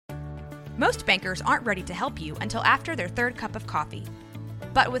Most bankers aren't ready to help you until after their third cup of coffee.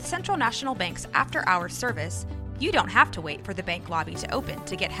 But with Central National Bank's after-hours service, you don't have to wait for the bank lobby to open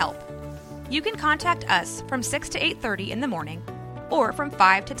to get help. You can contact us from 6 to 8:30 in the morning or from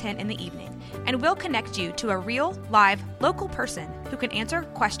 5 to 10 in the evening, and we'll connect you to a real, live, local person who can answer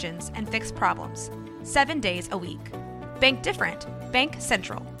questions and fix problems 7 days a week. Bank different. Bank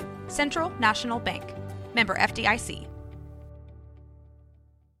Central. Central National Bank. Member FDIC.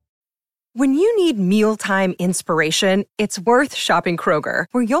 When you need mealtime inspiration, it's worth shopping Kroger,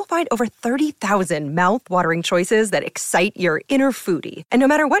 where you'll find over 30,000 mouth-watering choices that excite your inner foodie. And no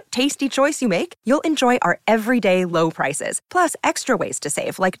matter what tasty choice you make, you'll enjoy our everyday low prices, plus extra ways to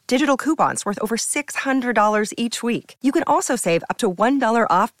save, like digital coupons worth over $600 each week. You can also save up to $1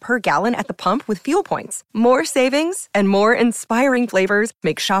 off per gallon at the pump with fuel points. More savings and more inspiring flavors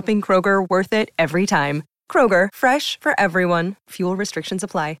make shopping Kroger worth it every time. Kroger, fresh for everyone. Fuel restrictions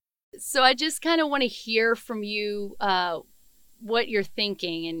apply. So I just kind of want to hear from you what you're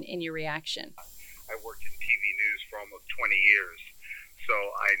thinking and your reaction. I worked in TV news for almost 20 years, so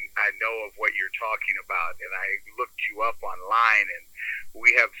I know of what you're talking about, and I looked you up online, and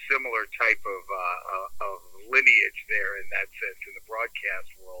we have similar type of lineage there in that sense in the broadcast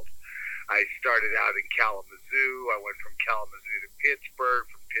world. I started out in Kalamazoo. I went from Kalamazoo to Pittsburgh,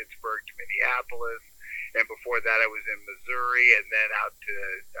 from Pittsburgh to Minneapolis. And before that, I was in Missouri and then out to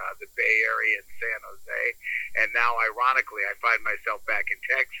the Bay Area in San Jose. And now, ironically, I find myself back in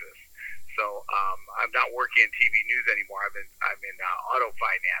Texas. So I'm not working in TV news anymore. I'm in auto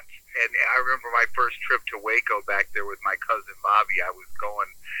finance. And I remember my first trip to Waco back there with my cousin Bobby. I was going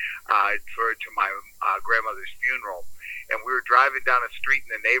to my grandmother's funeral. And we were driving down a street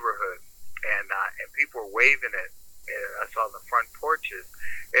in the neighborhood. And people were waving at us on the front porches.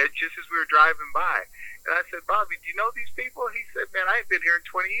 And just as we were driving by. And I said, Bobby, do you know these people? He said, man, I ain't been here in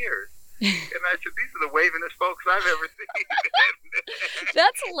 20 years. And I said, these are the wavingest folks I've ever seen.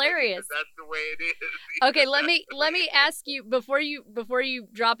 That's hilarious. That's the way it is. Okay, let me ask you before you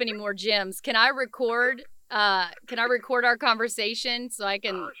drop any more gems. Can I record our conversation so I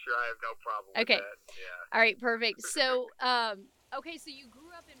can? Oh, sure, I have no problem with okay. that. Yeah. All right, perfect. So, okay, so you grew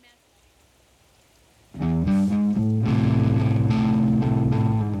up in Massachusetts.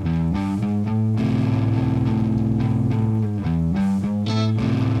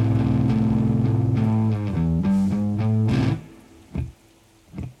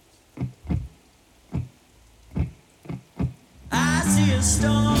 A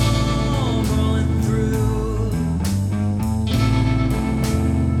storm rolling through.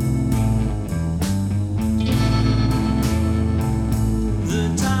 The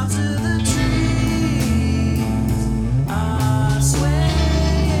tops of the trees are swaying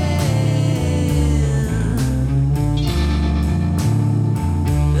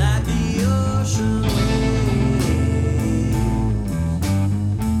like the ocean waves.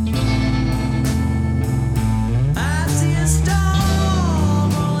 I see a storm.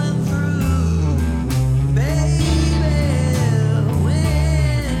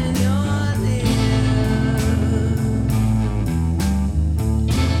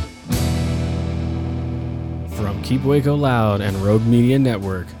 Keep Waco Loud and Rogue Media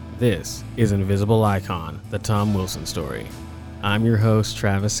Network, this is Invisible Icon, the Tom Wilson story. I'm your host,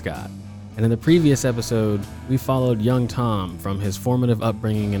 Travis Scott, and in the previous episode, we followed young Tom from his formative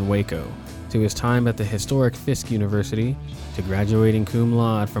upbringing in Waco to his time at the historic Fisk University to graduating cum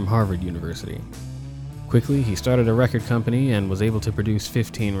laude from Harvard University. Quickly, he started a record company and was able to produce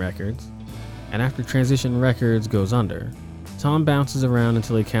 15 records, and after Transition Records goes under, Tom bounces around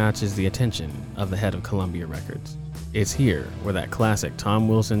until he catches the attention of the head of Columbia Records. It's here where that classic Tom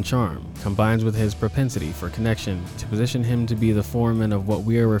Wilson charm combines with his propensity for connection to position him to be the foreman of what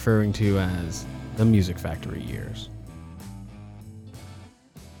we are referring to as the Music Factory years.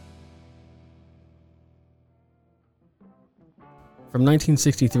 From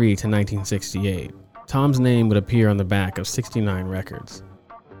 1963 to 1968, Tom's name would appear on the back of 69 records.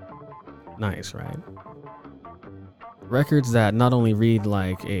 Nice, right? Records that not only read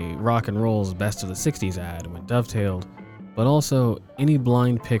like a rock and roll's best of the 60s ad when dovetailed, but also any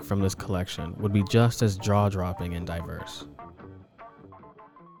blind pick from this collection would be just as jaw-dropping and diverse.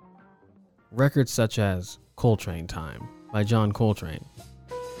 Records such as Coltrane Time by John Coltrane,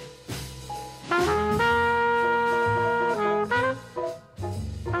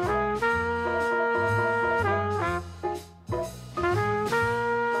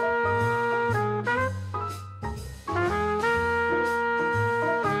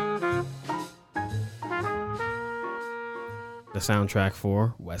 the soundtrack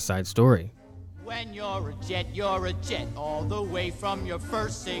for West Side Story, When When you're a jet, all the way from your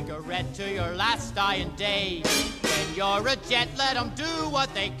first cigarette to your last dying day. When you're a jet, let them do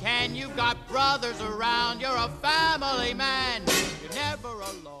what they can. You've got brothers around, you're a family man. You're never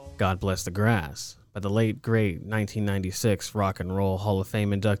alone. God Bless the Grass by the late, great 1996 Rock and Roll Hall of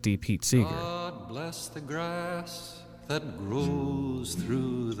Fame inductee Pete Seeger. God bless the grass that grows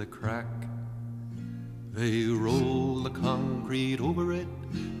through the crack. They roll the concrete over it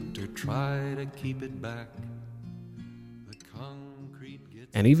to try to keep it back. The concrete gets...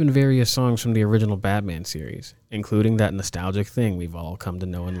 And even various songs from the original Batman series, including that nostalgic thing we've all come to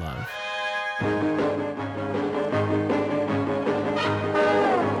know and love.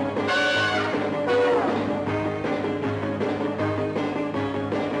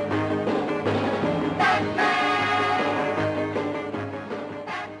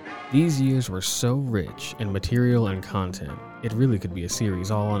 These years were so rich in material and content, it really could be a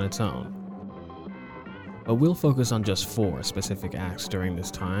series all on its own. But we'll focus on just 4 specific acts during this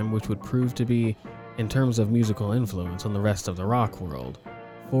time, which would prove to be, in terms of musical influence on the rest of the rock world,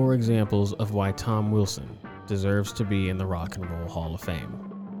 4 examples of why Tom Wilson deserves to be in the Rock and Roll Hall of Fame.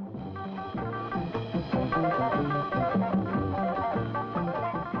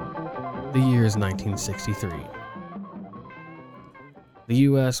 The year is 1963. The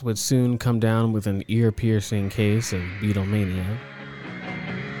US would soon come down with an ear-piercing case of Beatlemania.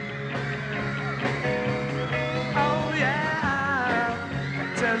 Oh yeah,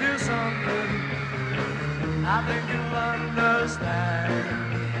 tell you something. I think you'll understand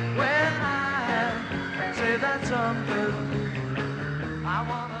when I say that something. I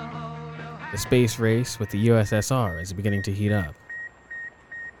wanna hold your hand. The space race with the USSR is beginning to heat up.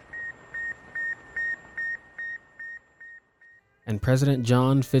 And President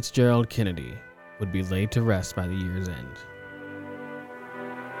John Fitzgerald Kennedy would be laid to rest by the year's end.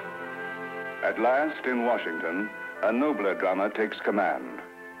 At last, in Washington, a nobler drama takes command.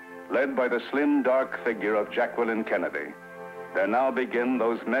 Led by the slim, dark figure of Jacqueline Kennedy, there now begin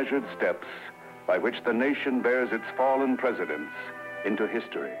those measured steps by which the nation bears its fallen presidents into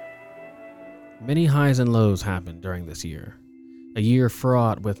history. Many highs and lows happened during this year. A year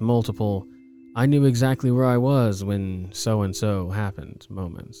fraught with multiple I knew exactly where I was when so-and-so happened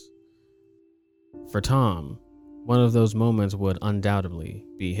moments. For Tom, one of those moments would undoubtedly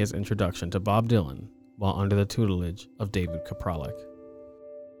be his introduction to Bob Dylan while under the tutelage of David Kapralik.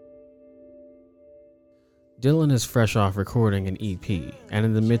 Dylan is fresh off recording an EP and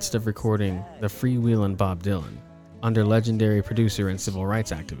in the midst of recording The Freewheelin' Bob Dylan under legendary producer and civil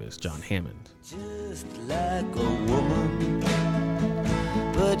rights activist John Hammond. Just like a woman,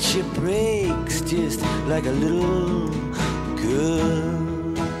 but she breaks just like a little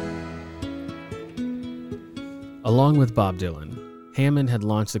girl. Along with Bob Dylan, Hammond had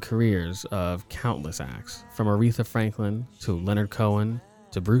launched the careers of countless acts, from Aretha Franklin to Leonard Cohen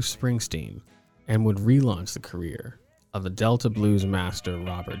to Bruce Springsteen, and would relaunch the career of the Delta blues master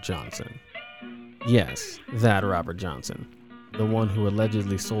Robert Johnson. Yes, that Robert Johnson, the one who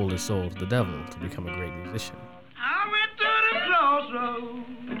allegedly sold his soul to the devil to become a great musician. I went to the crossroads,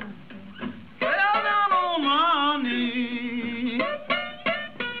 fell down on my knees.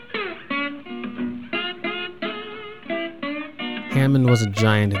 Hammond was a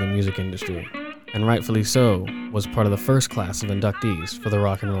giant in the music industry, and rightfully so, was part of the first class of inductees for the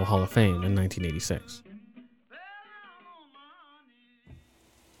Rock and Roll Hall of Fame in 1986.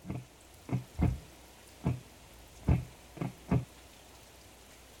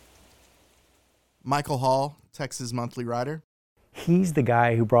 Michael Hall, Texas Monthly Writer. He's the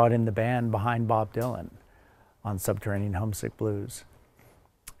guy who brought in the band behind Bob Dylan on Subterranean Homesick Blues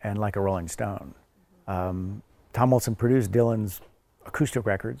and Like a Rolling Stone. Tom Wilson produced Dylan's acoustic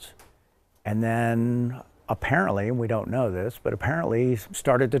records, and then apparently, and we don't know this, but apparently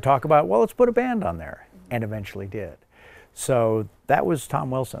started to talk about, well, let's put a band on there, and eventually did. So that was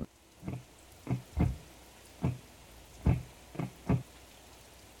Tom Wilson.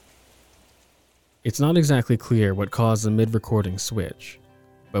 It's not exactly clear what caused the mid-recording switch,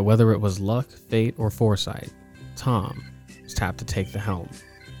 but whether it was luck, fate, or foresight, Tom was tapped to take the helm.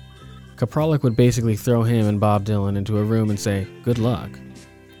 Kapralik would basically throw him and Bob Dylan into a room and say, good luck.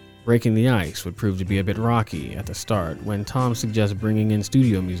 Breaking the ice would prove to be a bit rocky at the start when Tom suggests bringing in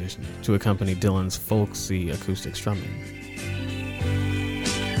studio musicians to accompany Dylan's folksy acoustic strumming.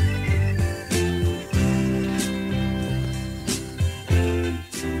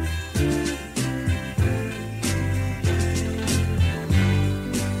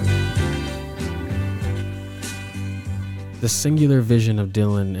 The singular vision of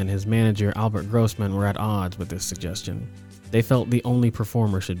Dylan and his manager Albert Grossman were at odds with this suggestion. They felt the only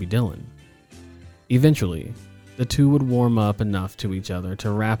performer should be Dylan. Eventually, the two would warm up enough to each other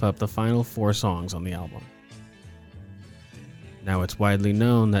to wrap up the final 4 songs on the album. Now it's widely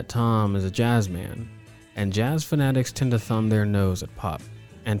known that Tom is a jazz man, and jazz fanatics tend to thumb their nose at pop,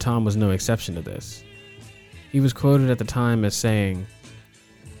 and Tom was no exception to this. He was quoted at the time as saying,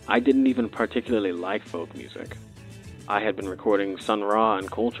 "I didn't even particularly like folk music. I had been recording Sun Ra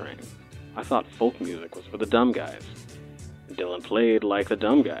and Coltrane. I thought folk music was for the dumb guys. Dylan played like the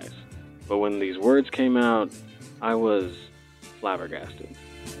dumb guys. But when these words came out, I was flabbergasted."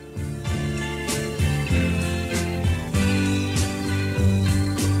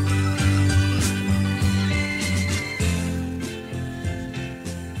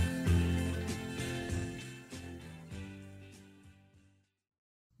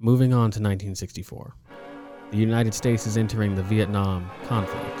 Moving on to 1964. The United States is entering the Vietnam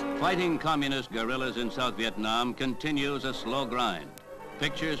conflict. Fighting communist guerrillas in South Vietnam continues a slow grind.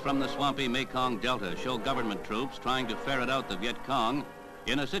 Pictures from the swampy Mekong Delta show government troops trying to ferret out the Viet Cong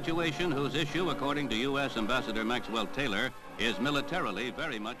in a situation whose issue, according to U.S. Ambassador Maxwell Taylor, is militarily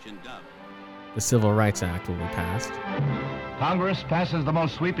very much in doubt. The Civil Rights Act will be passed. Congress passes the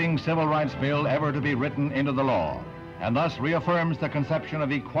most sweeping civil rights bill ever to be written into the law, and thus reaffirms the conception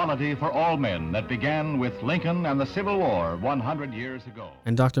of equality for all men that began with Lincoln and the Civil War 100 years ago.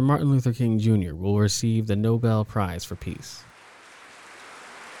 And Dr. Martin Luther King Jr. will receive the Nobel Prize for Peace.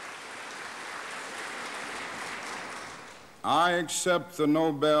 I accept the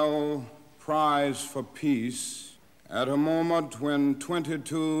Nobel Prize for Peace at a moment when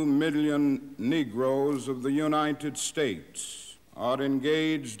 22 million Negroes of the United States are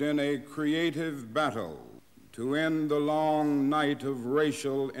engaged in a creative battle to end the long night of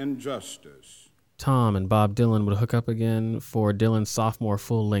racial injustice. Tom and Bob Dylan would hook up again for Dylan's sophomore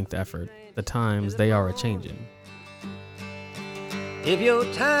full-length effort, The Times They Are A-Changin'. If your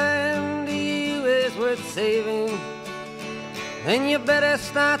time to you is worth saving, then you better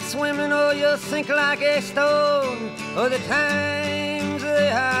start swimming or you'll sink like a stone, or the times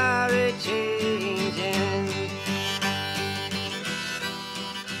they are a-changin'.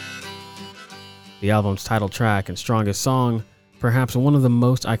 The album's title track and strongest song, perhaps one of the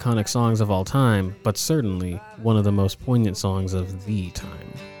most iconic songs of all time, but certainly one of the most poignant songs of the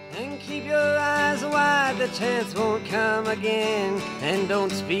time. And keep your eyes wide, the chance won't come again. And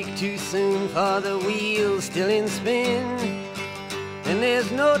don't speak too soon, for the wheel's still in spin. And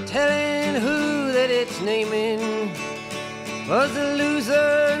there's no telling who that it's naming. Was the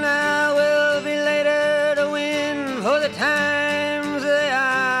loser now will be later to win, for the times they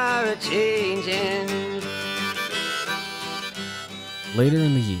are a-changin'. Later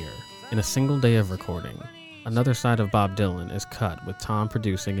in the year, in a single day of recording, another side of Bob Dylan is cut with Tom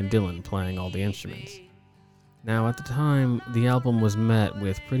producing and Dylan playing all the instruments. Now, at the time, the album was met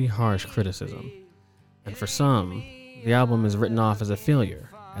with pretty harsh criticism, and for some, the album is written off as a failure,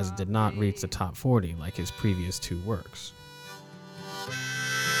 as it did not reach the top 40 like his previous 2 works.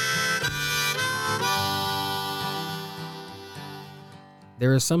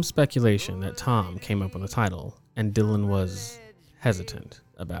 There is some speculation that Tom came up with the title, and Dylan was hesitant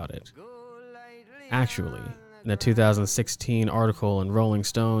about it. Actually, in a 2016 article in Rolling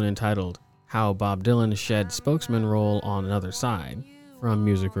Stone entitled "How Bob Dylan Shed Spokesman Role on Another Side" from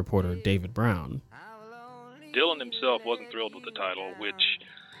music reporter David Brown, Dylan himself wasn't thrilled with the title, which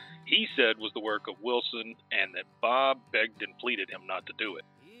he said was the work of Wilson, and that Bob begged and pleaded him not to do it.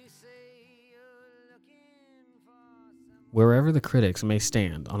 Wherever the critics may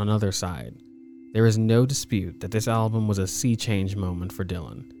stand on Another Side, there is no dispute that this album was a sea change moment for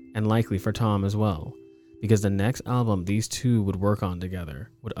Dylan, and likely for Tom as well, because the next album these two would work on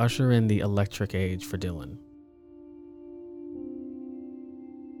together would usher in the electric age for Dylan.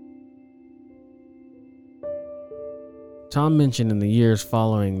 Tom mentioned in the years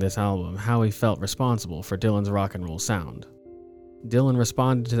following this album how he felt responsible for Dylan's rock and roll sound. Dylan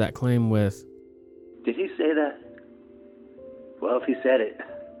responded to that claim with, "Did he say that? Well, if he said it,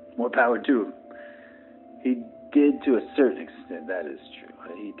 more power to him. He did to a certain extent, that is true.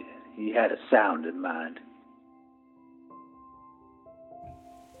 He did. He had a sound in mind."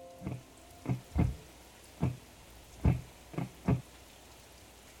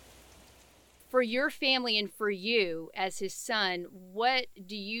 For your family and for you as his son, what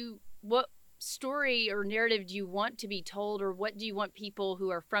story or narrative do you want to be told, or what do you want people who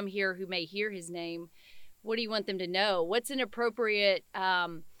are from here who may hear his name, what do you want them to know? What's an appropriate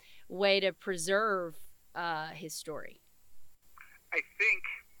way to preserve his story? I think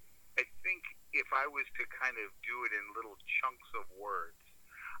if I was to kind of do it in little chunks of words,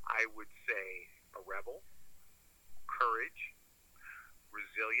 I would say a rebel, courage,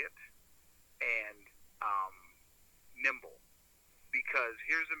 resilient, and nimble, because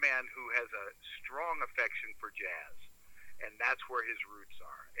here's a man who has a strong affection for jazz, and that's where his roots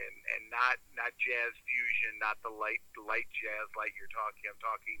are, and not jazz fusion, not the light jazz like you're talking. I'm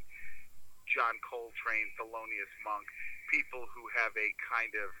talking John Coltrane, Thelonious Monk, people who have a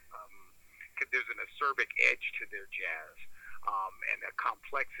kind of there's an acerbic edge to their jazz, and a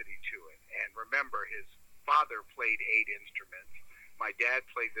complexity to it. And remember, his father played 8 instruments. My dad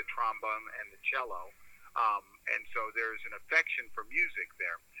played the trombone and the cello, and so there's an affection for music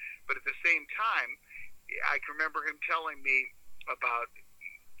there. But at the same time, I can remember him telling me about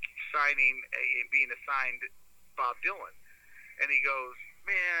signing and being assigned Bob Dylan, and he goes,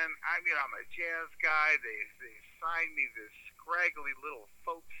 "Man, I'm a jazz guy. They signed me this scraggly little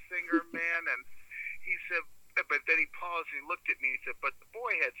folk singer, man." And he said, but then he paused and he looked at me and he said, "But the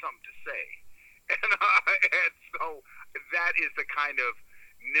boy had something to say." And so that is the kind of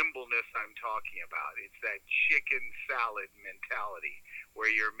nimbleness I'm talking about. It's that chicken salad mentality where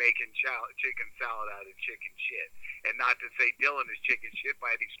you're making chicken salad out of chicken shit. And not to say Dylan is chicken shit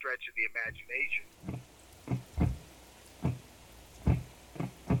by any stretch of the imagination.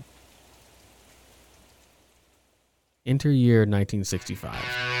 Enter year 1965.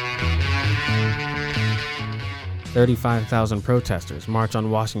 35,000 protesters march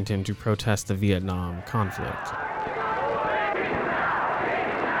on Washington to protest the Vietnam conflict.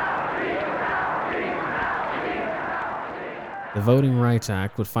 The Voting Rights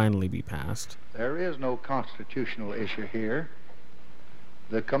Act would finally be passed. There is no constitutional issue here.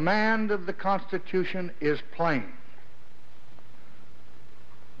 The command of the Constitution is plain.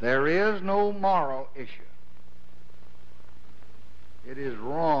 There is no moral issue. It is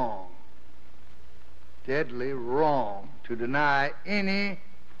wrong, deadly wrong, to deny any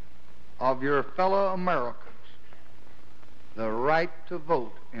of your fellow Americans the right to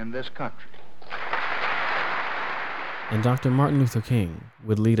vote in this country. And Dr. Martin Luther King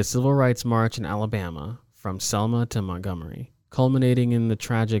would lead a civil rights march in Alabama from Selma to Montgomery, culminating in the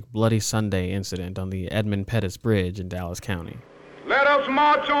tragic Bloody Sunday incident on the Edmund Pettus Bridge in Dallas County. Let us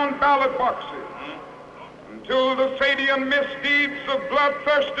march on ballot boxes until the Sadian misdeeds of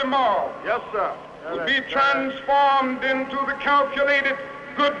bloodthirsty mobs will be transformed into the calculated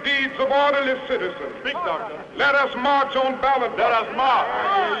good deeds of orderly citizens. Speak, Doctor. Let us march on ballot boxes. Let us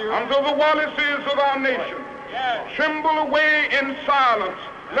march until the Wallaces of our nation tremble away in silence.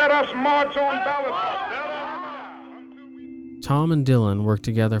 Let us march on ballot boxes. Tom and Dylan worked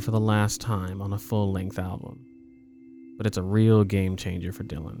together for the last time on a full-length album, but it's a real game changer for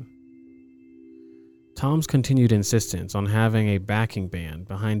Dylan. Tom's continued insistence on having a backing band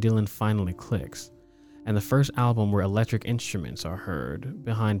behind Dylan finally clicks, and the first album where electric instruments are heard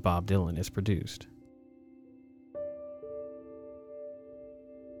behind Bob Dylan is produced.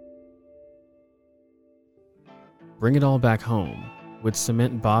 Bring It All Back Home would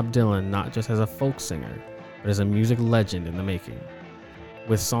cement Bob Dylan not just as a folk singer, but as a music legend in the making,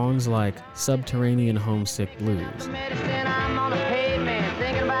 with songs like Subterranean Homesick Blues, I'm on the pavement,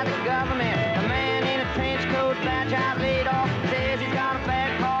 thinking about the government. A man in a trench coat, that job laid off, says he's got a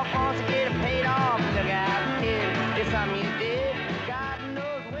bad cough, wants to get it paid off. Look out, kid, it's something you did. God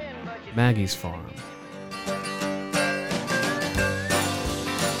knows when, but you Maggie's Farm,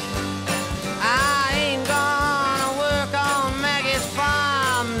 I ain't gonna work on Maggie's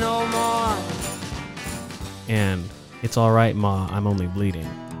farm no more. and It's Alright Ma, I'm Only Bleeding.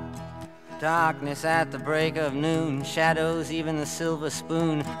 Darkness at the break of noon, shadows, even the silver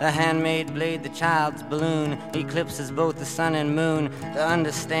spoon, the handmade blade, the child's balloon, eclipses both the sun and moon. To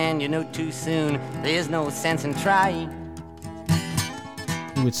understand, you know too soon, there's no sense in trying.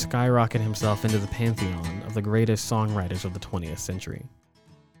 He would skyrocket himself into the pantheon of the greatest songwriters of the 20th century.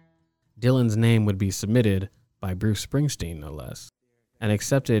 Dylan's name would be submitted by Bruce Springsteen, no less, and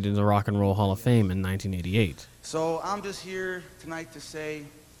accepted in the Rock and Roll Hall of Fame in 1988. So I'm just here tonight to say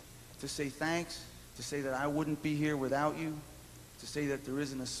thanks, to say that I wouldn't be here without you, to say that there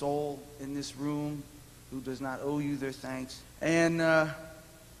isn't a soul in this room who does not owe you their thanks, and to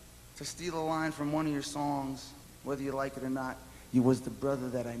steal a line from one of your songs, whether you like it or not, you was the brother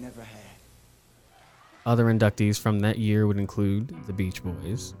that I never had. Other inductees from that year would include the Beach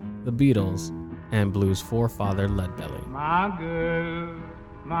Boys, the Beatles, and blues forefather Leadbelly. My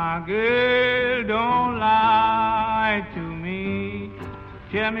girl, don't lie to me.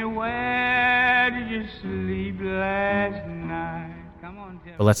 Tell me, where did you sleep last night? Come on,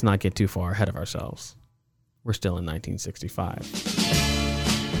 tell me. But let's not get too far ahead of ourselves. We're still in 1965.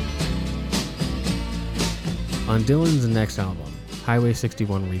 On Dylan's next album, Highway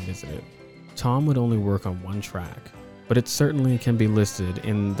 61 Revisited, Tom would only work on one track, but it certainly can be listed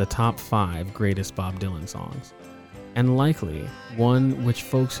in the top 5 greatest Bob Dylan songs. and likely one which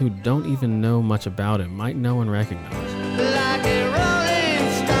folks who don't even know much about him might know and recognize. Like a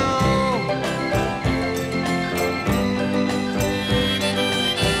rolling stone.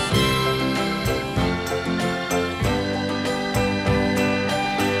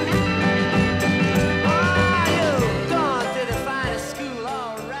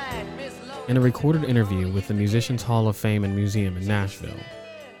 In a recorded interview with the Musicians Hall of Fame and Museum in Nashville,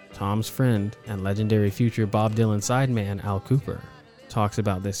 Tom's friend and legendary future Bob Dylan sideman Al Kooper talks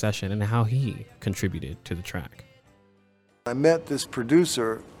about this session and how he contributed to the track. I met this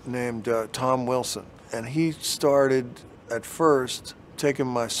producer named Tom Wilson, and he started at first taking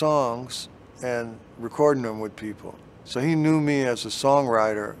my songs and recording them with people. So he knew me as a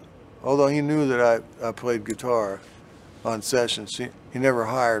songwriter, although he knew that I played guitar on sessions. He never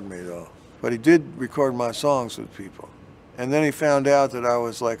hired me though, but he did record my songs with people. And then he found out that I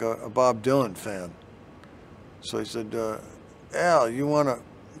was like a Bob Dylan fan. So he said, Al, you want to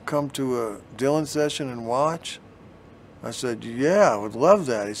come to a Dylan session and watch? I said, yeah, I would love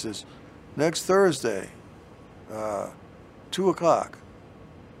that. He says, next Thursday, 2 o'clock,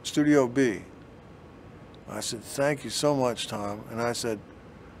 Studio B. I said, thank you so much, Tom. And I said,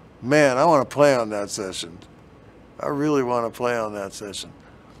 man, I want to play on that session. I really want to play on that session.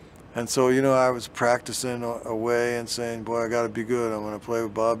 And so, you know, I was practicing away and saying, boy, I got to be good. I'm going to play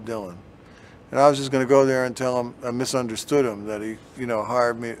with Bob Dylan. And I was just going to go there and tell him I misunderstood him, that he, you know,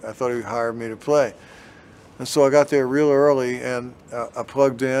 hired me. I thought he hired me to play. And so I got there real early, and I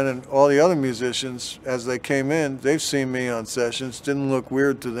plugged in, and all the other musicians, as they came in, they've seen me on sessions, didn't look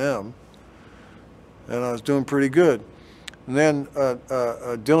weird to them, and I was doing pretty good. And then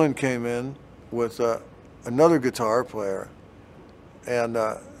Dylan came in with another guitar player, and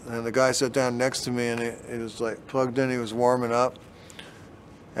the guy sat down next to me, and he was like plugged in, he was warming up.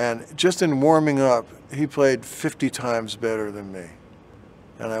 And just in warming up, he played 50 times better than me.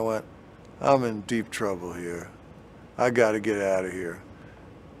 And I went, I'm in deep trouble here. I got to get out of here.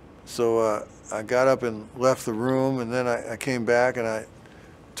 So I got up and left the room, and then I came back and I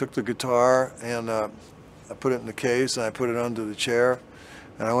took the guitar and I put it in the case and I put it under the chair.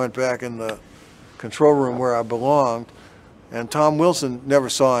 And I went back in the control room where I belonged. And Tom Wilson never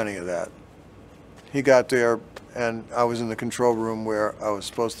saw any of that. He got there, and I was in the control room where I was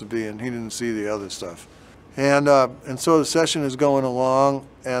supposed to be, and he didn't see the other stuff. And so the session is going along,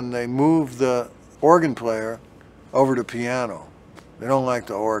 and they move the organ player over to piano. They don't like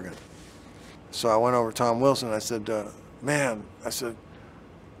the organ. So I went over to Tom Wilson, and I said, man, I said,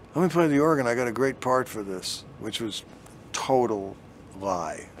 let me play the organ. I got a great part for this, which was total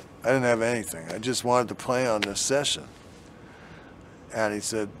lie. I didn't have anything. I just wanted to play on this session. And he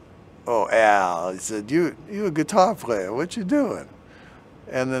said, oh, Al, he said, you a guitar player, what you doing?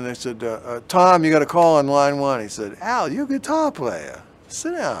 And then they said, Tom, you got a call on line 1. He said, Al, you a guitar player,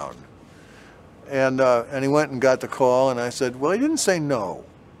 sit down. And he went and got the call, and I said, well, he didn't say no.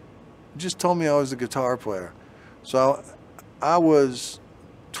 He just told me I was a guitar player. So I was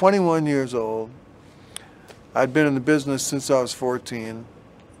 21 years old. I'd been in the business since I was 14.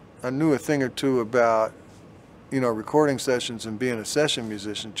 I knew a thing or two about, you know, recording sessions and being a session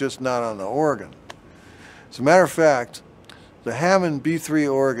musician, just not on the organ. As a matter of fact, the Hammond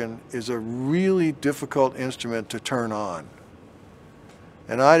B3 organ is a really difficult instrument to turn on.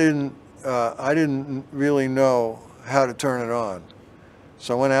 And I didn't really know how to turn it on.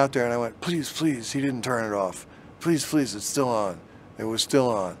 So I went out there and I went, please, please, he didn't turn it off. Please, please, it's still on. It was still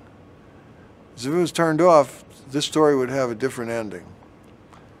on. Because if it was turned off, this story would have a different ending.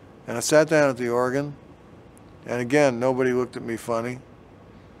 And I sat down at the organ, and again, nobody looked at me funny.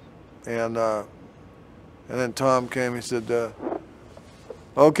 And then Tom came, he said,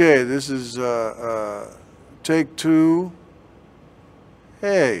 okay, this is take 2.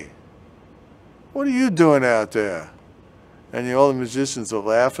 Hey, what are you doing out there? And all the musicians are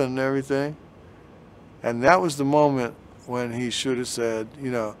laughing and everything. And that was the moment when he should have said,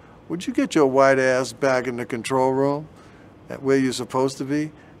 you know, would you get your white ass back in the control room where you're supposed to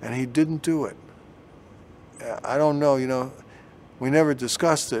be? And he didn't do it. I don't know, you know, we never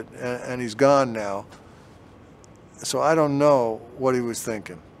discussed it, and he's gone now. So I don't know what he was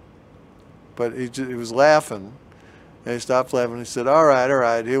thinking. But he was laughing, and he stopped laughing. He said, all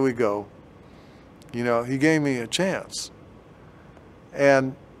right, here we go. You know, he gave me a chance.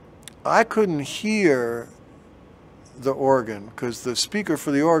 And I couldn't hear the organ because the speaker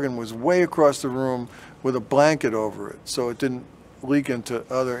for the organ was way across the room with a blanket over it, so it didn't leak into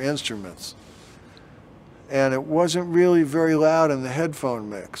other instruments. And it wasn't really very loud in the headphone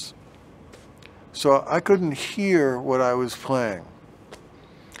mix. So I couldn't hear what I was playing.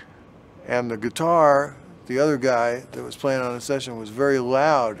 And the the other guy that was playing on the session was very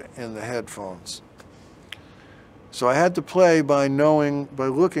loud in the headphones. So I had to play by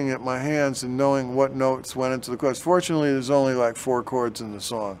looking at my hands and knowing what notes went into the chords. Fortunately, there's only like 4 chords in the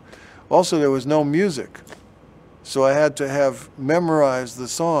song. Also, there was no music. So I had to have memorized the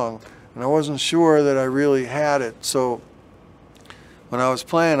song, and I wasn't sure that I really had it. So when I was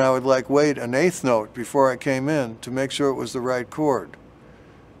playing, I would like wait an 8th note before I came in to make sure it was the right chord.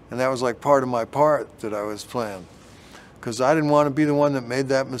 And that was like part of my part that I was playing, because I didn't want to be the one that made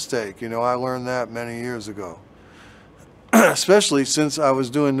that mistake. You know, I learned that many years ago, especially since I was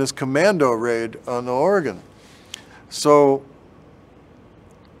doing this commando raid on the organ. So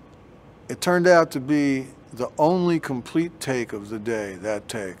it turned out to be the only complete take of the day, that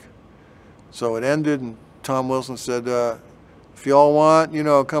take. So it ended, and Tom Wilson said, if you all want, you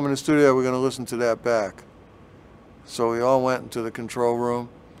know, come in the studio, we're going to listen to that back. So we all went into the control room,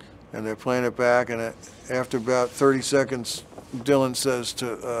 and they're playing it back, and after about 30 seconds, Dylan says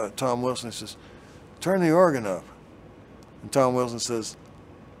to Tom Wilson, he says, turn the organ up. And Tom Wilson says,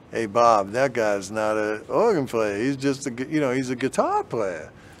 hey, Bob, that guy's not an organ player. He's just he's a guitar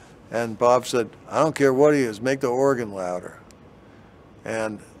player. And Bob said, I don't care what he is, make the organ louder.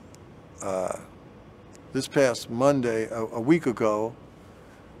 And this past Monday, a week ago,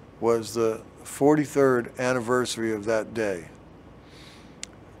 was the 43rd anniversary of that day.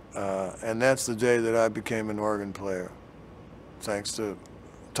 And that's the day that I became an organ player, thanks to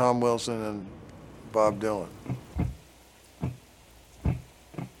Tom Wilson and Bob Dylan.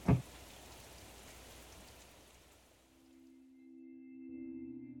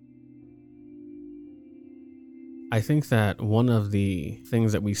 I think that one of the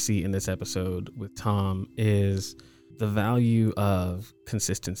things that we see in this episode with Tom is the value of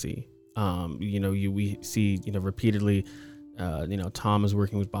consistency. We see, repeatedly, Tom is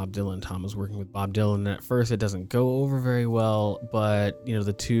working with Bob Dylan. Tom is working with Bob Dylan. And at first it doesn't go over very well, but,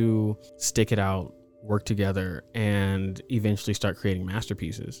 the two stick it out, work together, and eventually start creating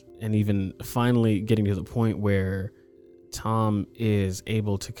masterpieces. And even finally getting to the point where Tom is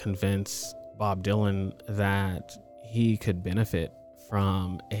able to convince Bob Dylan that he could benefit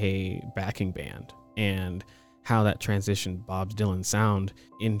from a backing band, and how that transitioned Bob Dylan's sound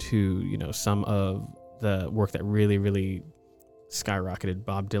into, some of the work that really, really skyrocketed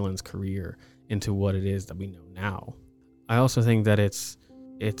Bob Dylan's career into what it is that we know now. I also think that it's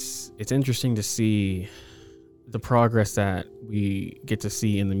interesting to see the progress that we get to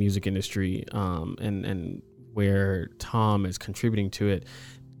see in the music industry, and where Tom is contributing to it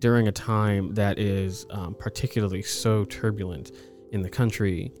during a time that is particularly so turbulent in the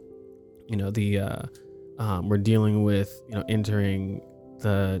country. We're dealing with, entering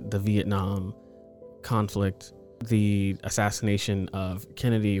the Vietnam conflict, the assassination of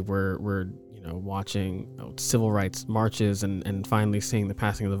Kennedy. We're watching civil rights marches, and finally seeing the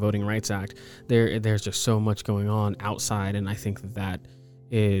passing of the Voting Rights Act. There's just so much going on outside, and I think that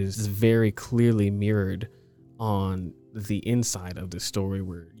is very clearly mirrored on the inside of the story.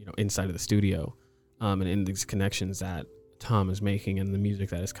 We're inside of the studio, and in these connections that Tom is making and the music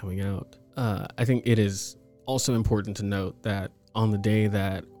that is coming out. I think it is also important to note that on the day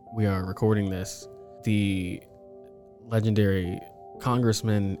that we are recording this, the legendary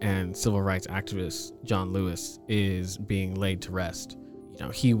congressman and civil rights activist John Lewis is being laid to rest.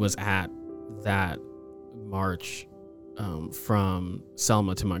 He was at that march from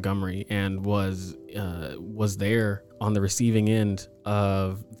Selma to Montgomery, and was there on the receiving end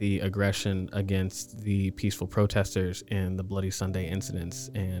of the aggression against the peaceful protesters and the Bloody Sunday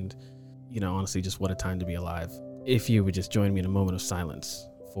incidents. And honestly, just what a time to be alive. If you would just join me in a moment of silence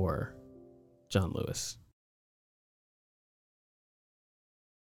for John Lewis.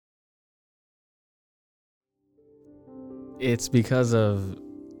 It's because of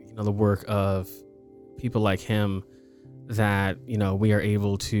the work of people like him that we are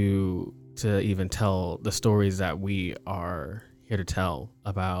able to even tell the stories that we are here to tell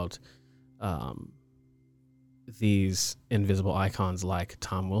about these invisible icons like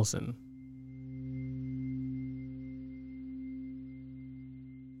Tom Wilson.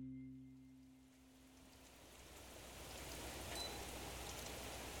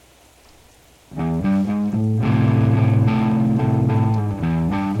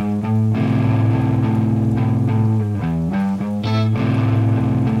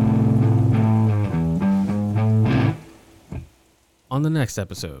 On the next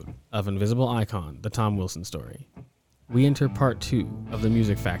episode of Invisible Icon, the Tom Wilson Story, we enter part 2 of the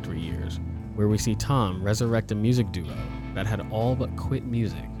Music Factory years, where we see Tom resurrect a music duo that had all but quit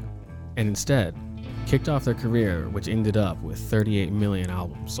music, and instead kicked off their career, which ended up with 38 million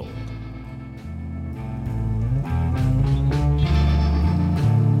albums sold.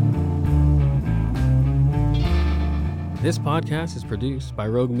 This podcast is produced by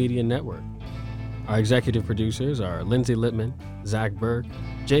Rogue Media Network. Our executive producers are Lindsay Littman, Zach Burke,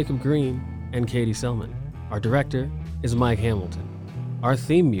 Jacob Green, and Katie Selman. Our director is Mike Hamilton. Our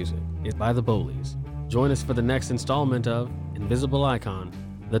theme music is by the Bowleys. Join us for the next installment of Invisible Icon,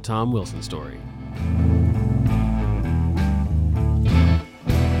 The Tom Wilson Story.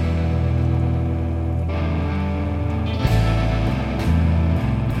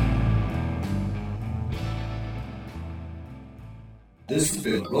 This has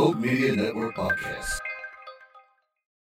been Rogue Media Network Podcast.